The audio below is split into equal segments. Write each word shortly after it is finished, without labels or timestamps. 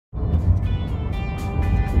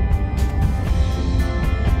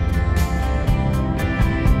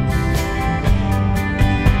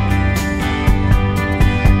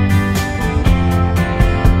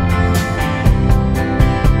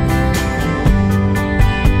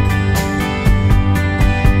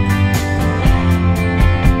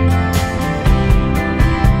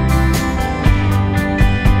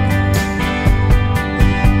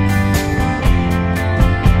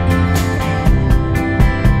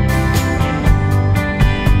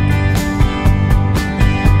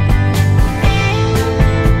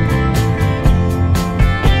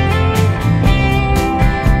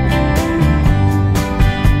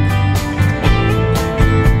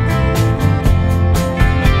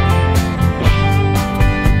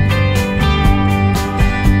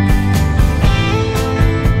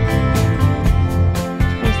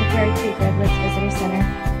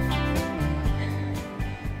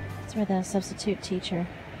substitute teacher.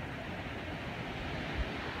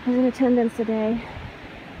 Was in attendance today.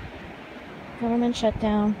 Government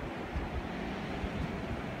shutdown.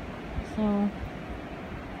 So,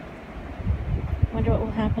 wonder what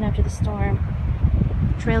will happen after the storm.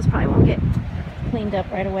 Trails probably won't get cleaned up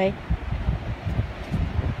right away.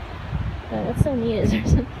 But what's so neat is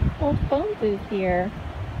there's an old phone booth here.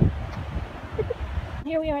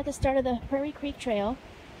 Here we are at the start of the Prairie Creek Trail.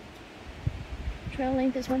 Trail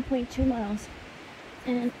length is 1.2 miles.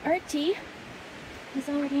 And Artie has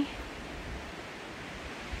already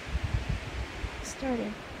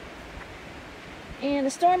started. And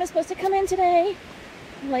the storm is supposed to come in today.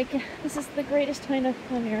 Like, this is the greatest time to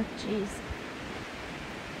come here. Jeez.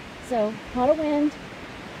 So, a lot of wind,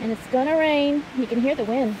 and it's gonna rain. You can hear the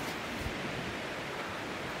wind.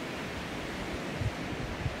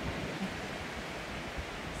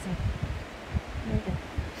 So, there we go.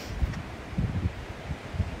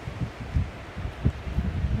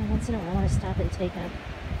 And once in a while, I want to stop and take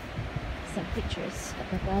some pictures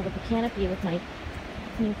above the canopy with my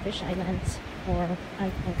new fisheye lens for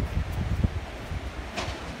iPhone.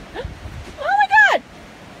 Oh my God!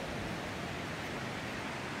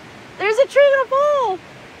 There's a tree gonna fall!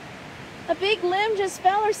 A big limb just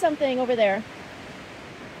fell or something over there.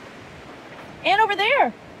 And over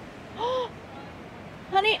there!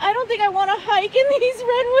 Honey, I don't think I want to hike in these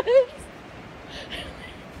redwoods.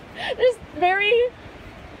 There's very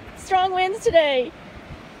strong winds today.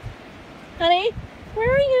 Honey,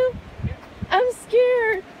 where are you? I'm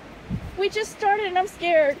scared. We just started and I'm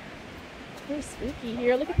scared. Very spooky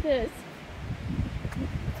here. Look at this.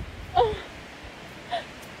 Oh.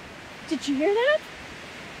 Did you hear that?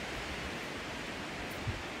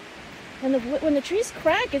 When the trees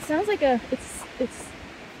crack, it sounds like yeah.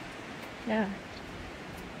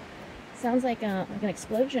 Sounds like an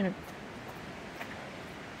explosion.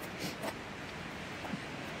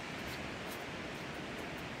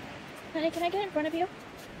 Honey, can I get in front of you?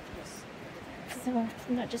 Yes. So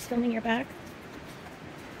I'm not just filming your back.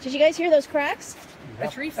 Did you guys hear those cracks? A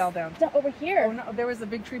tree fell down. No, over here. Oh no, there was a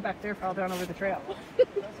big tree back there, fell down over the trail.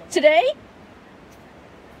 Today?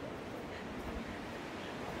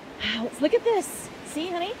 Wow, look at this. See,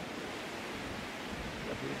 honey?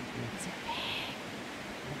 It's big.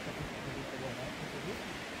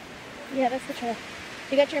 Yeah, that's the trail.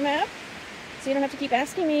 You got your map? So you don't have to keep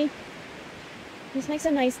asking me. This makes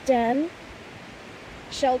a nice den.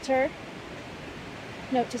 Shelter.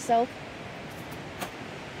 Note to self.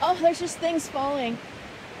 Oh, there's just things falling.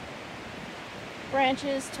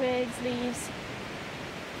 Branches, twigs, leaves.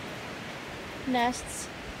 Nests.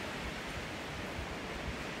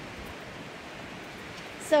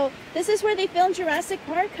 So, this is where they filmed Jurassic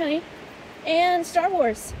Park, honey. And Star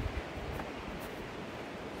Wars.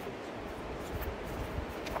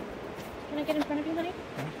 Can I get in front of you, honey?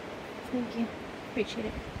 Thank you. Appreciate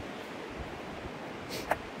it.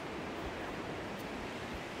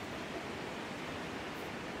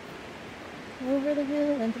 Over the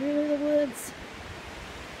hill and through the woods.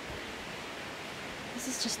 This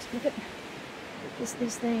is just, look at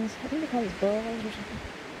these things. I think they call these burrows or something.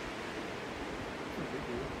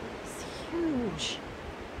 It's huge.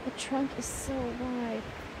 The trunk is so wide.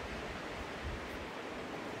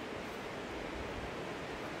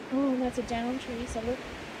 Oh, and that's a down tree, so look.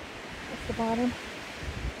 That's the bottom.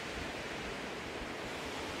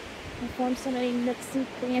 They form so many nooks and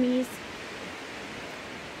crannies.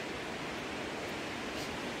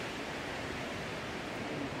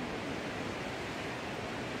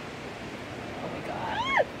 Oh my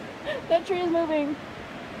God! That tree is moving.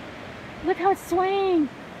 Look how it's swaying.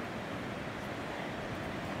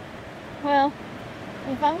 Well,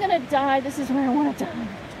 if I'm gonna die, this is where I want to die.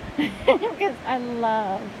 Because I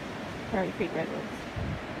love Prairie Creek Redwoods.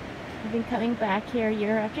 I've been coming back here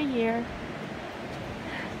year after year.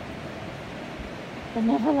 But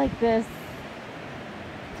never like this.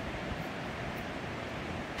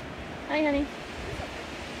 Hi, honey.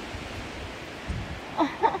 Oh,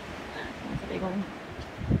 that's a big one.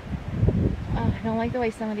 Oh, I don't like the way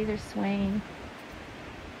some of these are swaying.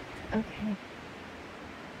 Okay.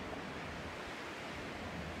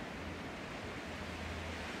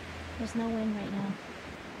 There's no wind right now.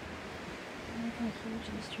 Look how huge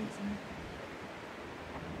these trees are.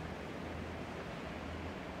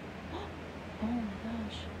 Oh my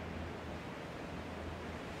gosh.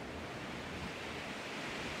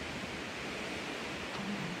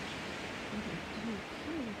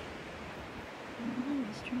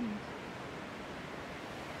 These trees.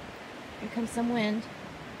 Here comes some wind.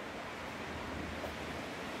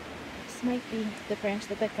 This might be the branch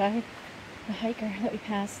that guy, the hiker that we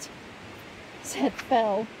passed, said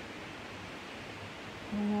fell.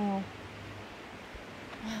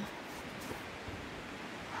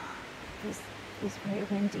 was very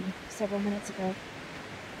windy several minutes ago.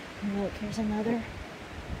 And look, here's another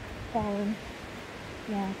fallen.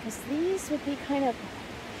 Yeah, because these would be kind of...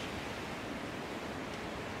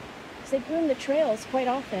 Because they groom the trails quite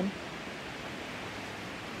often.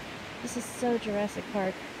 This is so Jurassic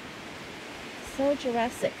Park. So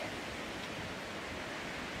Jurassic.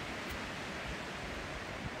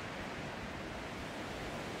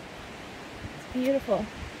 It's beautiful.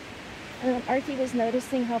 And then Archie was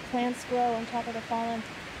noticing how plants grow on top of the fallen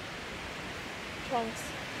trunks.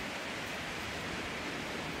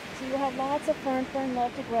 So you have lots of fern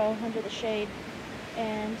love to grow under the shade,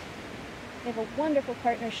 and they have a wonderful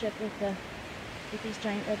partnership with these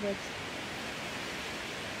giant redwoods.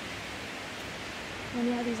 And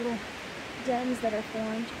you have these little dens that are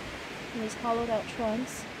formed in these hollowed out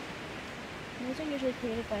trunks. And those are usually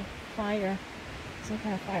created by fire, some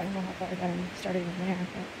kind of fire. I don't know how fire got started in there,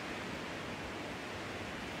 but.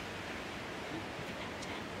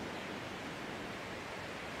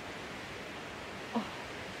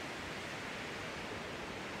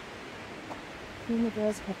 Me and the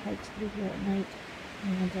girls have hiked through here at night,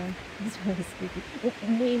 and it's really spooky.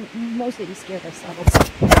 Mostly we scared ourselves.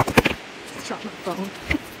 Just dropped my phone.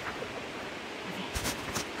 Okay.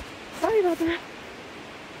 Sorry about that.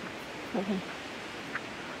 Okay.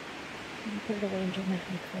 I'm gonna put it away and enjoy my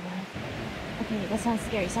hike for a while. Okay, that sounds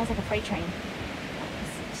scary. Sounds like a freight train.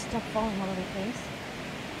 There's stuff falling all over the place.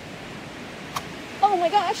 Oh my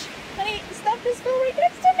gosh! Honey, stuff just fell right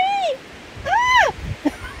next to me! Ah!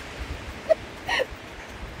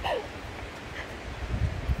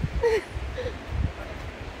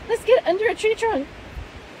 Let's get under a tree trunk.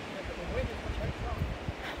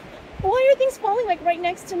 Why are things falling like right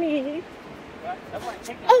next to me?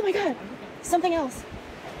 Oh my god, something else.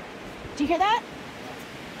 Do you hear that?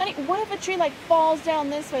 Honey, what if a tree like falls down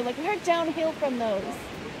this way? Like we're downhill from those.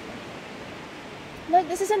 Look,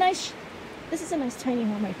 this is a nice tiny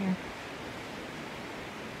home right here.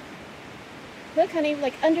 Look, honey,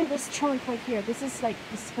 like under this trunk right here. This is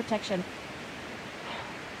protection.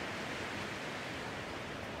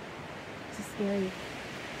 This is scary.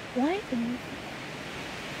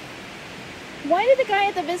 Why did the guy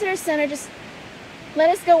at the visitor center just let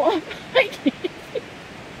us go on hiking?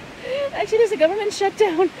 Actually, there's a government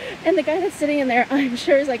shutdown, and the guy that's sitting in there, I'm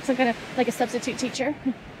sure, is like some kind of like a substitute teacher.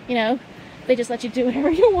 You know, they just let you do whatever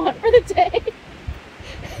you want for the day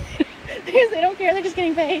because they don't care. They're just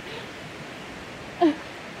getting paid.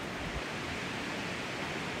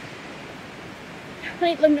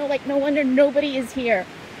 No wonder nobody is here.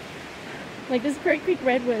 Like this Prairie Creek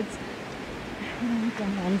Redwoods.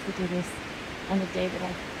 I used to do this on the day that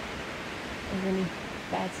a really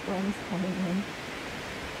bad storm's coming in.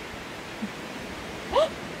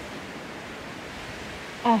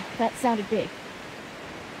 Ah, that sounded big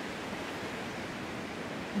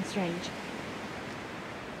and strange.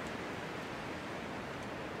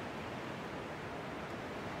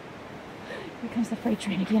 Here comes the freight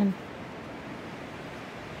train again.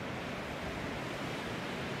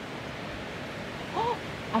 Oh,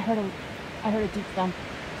 I heard a deep thump.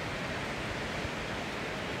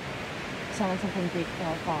 Sounded like something big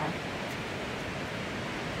fell far.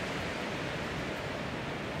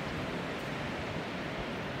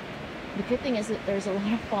 The good thing is that there's a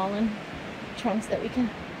lot of fallen trunks that we can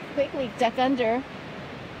quickly duck under.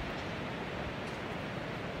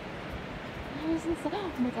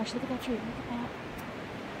 Oh my gosh, look at that tree. Look at that.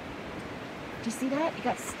 Do you see that? It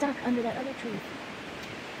got stuck under that other tree.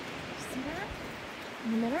 See that?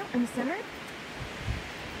 In the middle? In the center?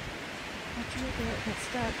 That tree right there, it got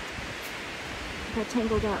stuck. It got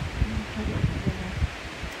tangled up. Right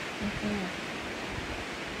there.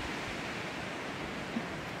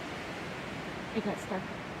 It got stuck.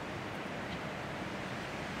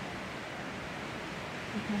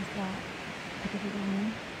 Because that. I could be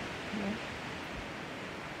going here.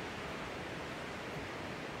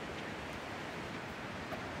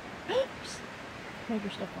 Maybe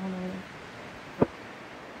stuff on over.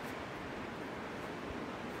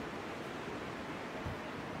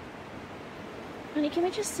 Honey, can we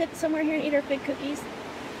just sit somewhere here and eat our fig cookies?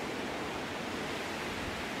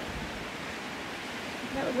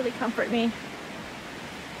 That would really comfort me.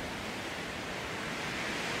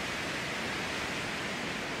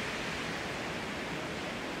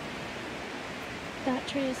 That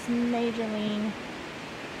tree is major lean.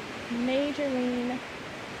 Major lean.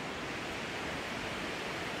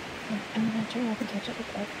 I'm gonna turn off and catch up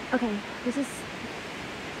with that. Okay, this is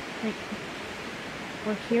like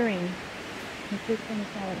we're hearing the big thing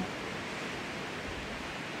falling.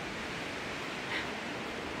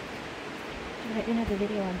 I didn't have the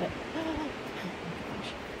video on, but oh my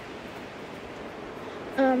gosh.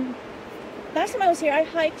 Last time I was here, I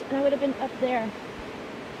hiked and I would have been up there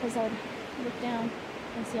because I would look down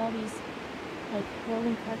and see all these like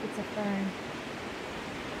rolling carpets of fern.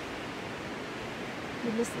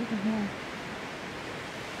 You listen, you can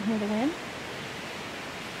hear the wind.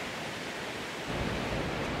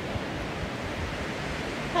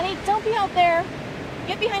 Honey, don't be out there.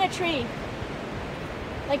 Get behind a tree.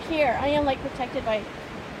 Like here, I am like protected by.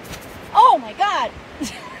 Oh my God!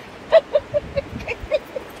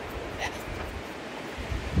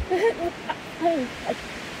 Honey, like,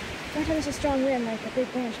 every time there's a strong wind, like a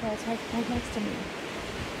big branch falls right next to me.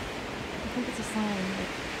 I think it's a sign that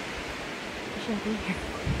I shouldn't be here.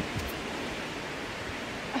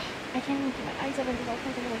 Oh, I can't even keep my eyes open because all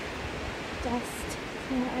kinds of little dust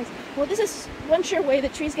in my eyes. Well, this is one sure way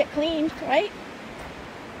that trees get cleaned, right?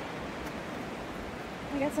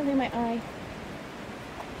 I got something in my eye.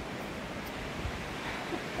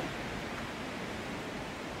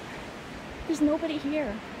 There's nobody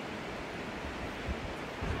here.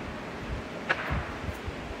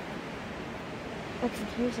 Okay,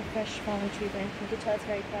 here's a fresh fallen tree branch. You can tell it's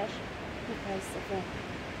very fresh because of the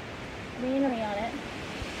greenery on it.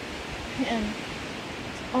 And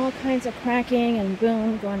all kinds of cracking and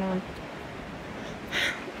boom going on.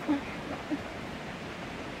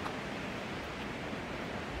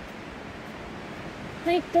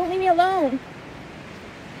 Hey, don't leave me alone.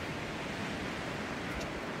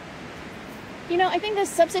 You know, I think this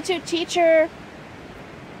substitute teacher,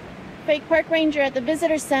 fake park ranger at the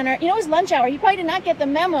visitor center, you know, it was lunch hour. He probably did not get the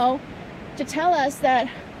memo to tell us that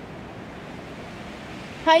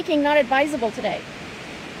hiking not advisable today.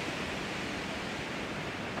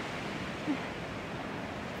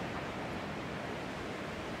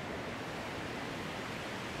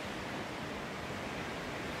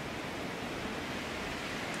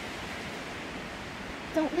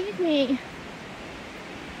 Don't leave me.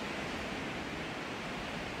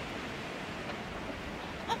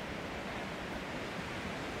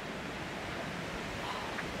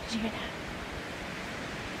 Did you hear that?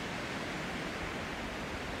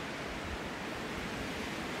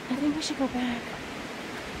 I think we should go back.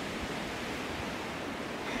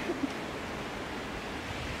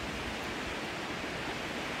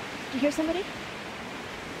 Did you hear somebody?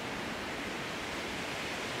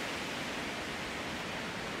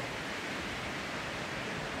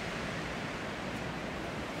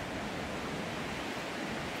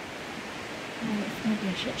 Oh, it's gonna be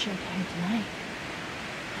a shit show time tonight.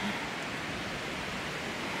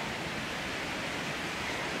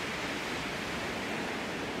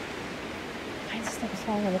 Stuff is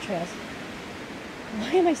falling on the trails.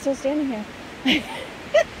 Why am I still standing here? Wait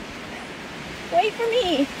for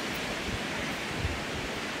me.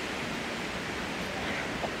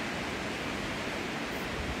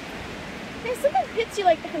 If something hits you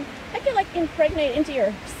like I can like impregnate into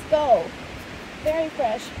your skull. Very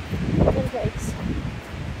fresh windbreaks.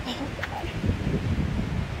 Oh God.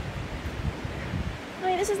 I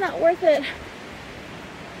mean, this is not worth it.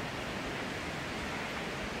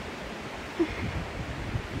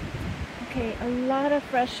 Okay, a lot of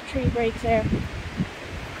fresh tree breaks there.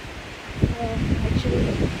 So, like,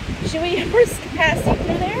 should we risk passing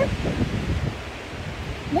through there?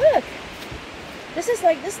 Look! This is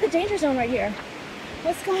the danger zone right here.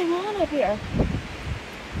 What's going on up here?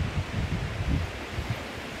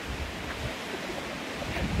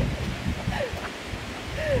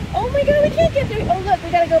 Oh my God, we can't get through. Oh look,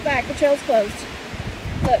 we gotta go back. The trail's closed.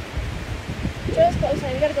 Look. The trail's closed,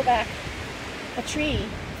 honey. We gotta go back. A tree.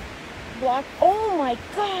 Block. Oh my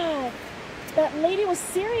God, that lady was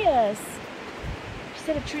serious. She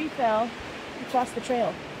said a tree fell across the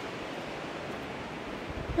trail.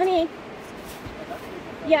 Honey,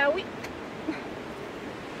 yeah, we. Yeah,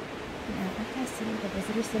 that guy sitting at the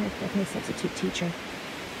visitor center is definitely a substitute teacher.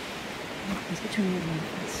 It's between you and me,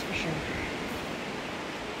 that's for sure.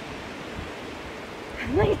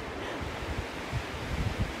 Like,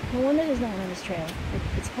 no wonder there's no one on this trail.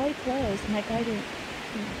 It's probably closed, and that guy didn't.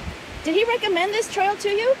 Did he recommend this trail to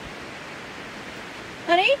you?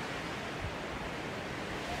 Honey?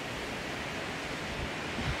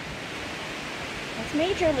 That's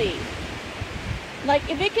majorly. Like,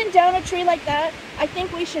 if it can down a tree like that, I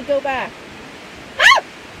think we should go back. Ah!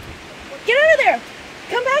 Get out of there!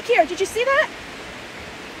 Come back here! Did you see that?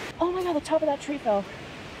 Oh my God, the top of that tree fell.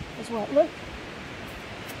 As what? Look.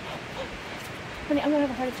 Honey, I'm gonna have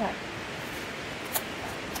a heart attack.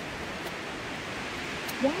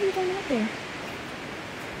 Why are you going out there?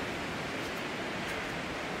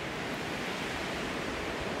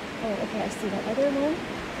 Oh, okay, I see that other one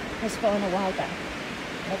has fallen a while back.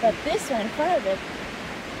 But this one in front of it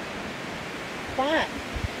that?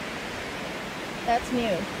 That's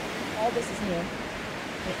new. All this is new.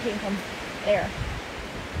 It came from there.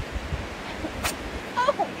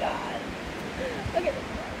 Oh my god. Okay,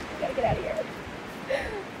 we gotta get out of here.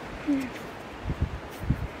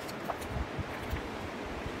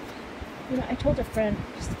 You know, I told a friend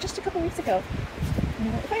just a couple weeks ago, you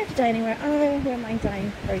know, if I have to die anywhere, I wouldn't mind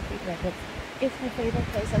dying Prairie Creek Redwoods. It's my favorite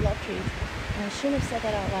place. I love trees. And I shouldn't have said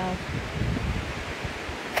that out loud.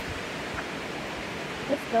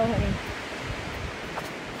 Let's go, honey.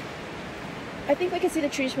 I think we can see the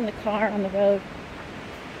trees from the car on the road.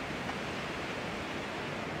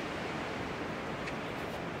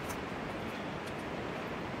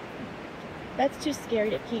 That's too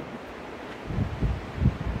scary to keep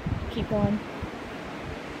going.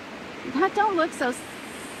 That don't look so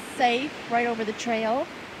safe right over the trail.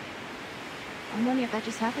 I'm wondering if that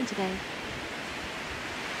just happened today.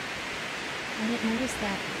 I didn't notice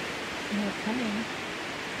that when they were coming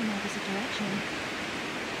in the opposite direction.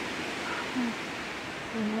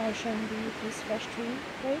 You know, I was showing this fresh tree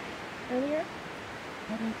break earlier.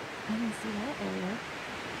 I didn't see that earlier.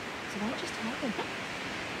 So that just happened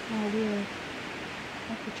while we were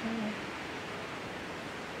up the trail.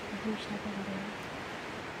 A huge step over there.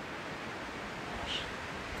 Gosh.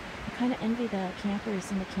 I kind of envy the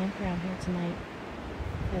campers in the campground here tonight,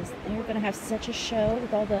 because they're going to have such a show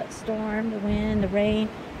with all the storm, the wind, the rain,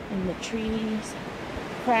 and the trees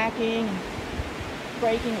cracking and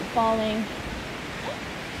breaking and falling.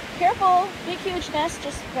 Careful! Big huge nest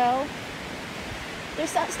just fell. There's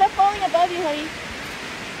stuff falling above you, honey.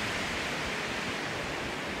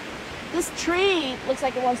 This tree looks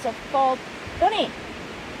like it wants to fall. Bunny!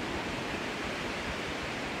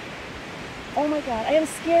 Oh my god, I am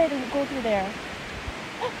scared to go through there.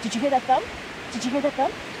 Did you hear that thump? Did you hear that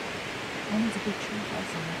thump? That means a big tree fell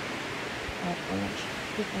somewhere. A branch.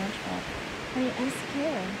 Big branch fell. Honey, I'm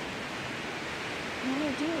scared. What do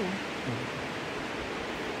I do?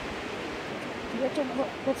 You have to,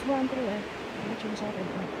 let's run through it. Let's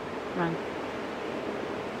run.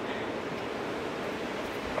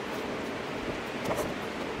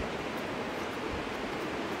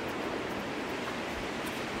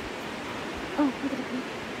 Oh, look at the creek.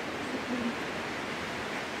 So pretty.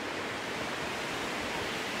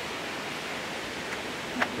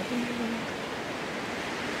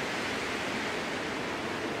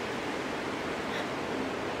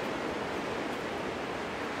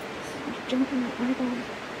 Jumping up right on.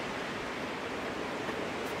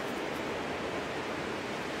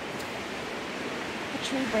 A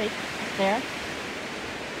tree break up there.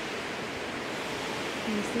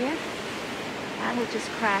 Can you see it? That had just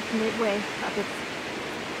cracked midway up its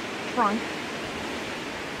trunk.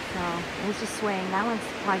 So it was just swaying. That one's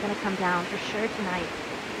probably going to come down for sure tonight.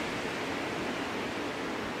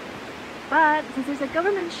 But since there's a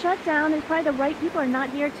government shutdown, and probably the right people are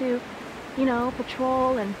not here to, you know,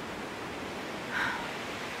 patrol and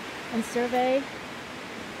survey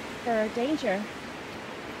for danger.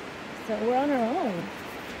 So we're on our own.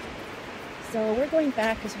 So we're going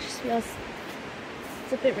back because we just feel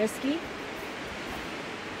it's a bit risky.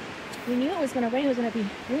 We knew it was going to rain, it was going to be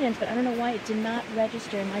wind, but I don't know why it did not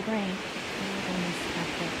register in my brain.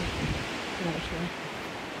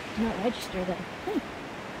 Did not register that, hey,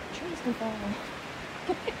 trees can fall.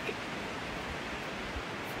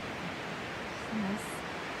 Nice.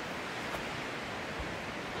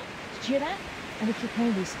 Did you hear that? I would keep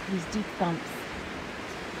hearing these deep thumps.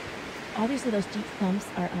 Obviously those deep thumps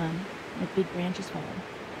are like big branches falling.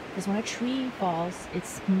 Because when a tree falls,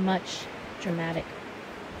 it's much dramatic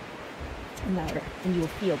and louder, and you will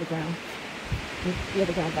feel the ground. You feel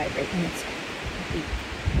the ground vibrate when it's deep,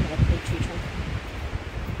 like a big tree trunk.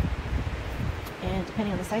 And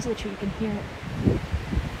depending on the size of the tree, you can hear it.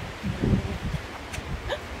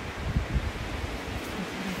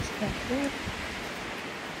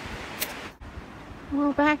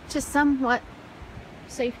 Well, back to somewhat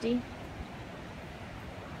safety.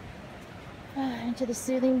 Into the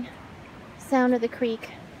soothing sound of the creek.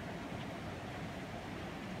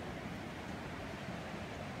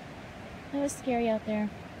 It was scary out there.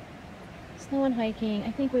 There's no one hiking.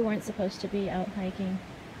 I think we weren't supposed to be out hiking.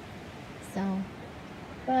 So,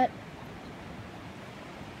 but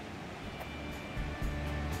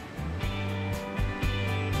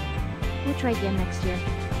we'll try again next year.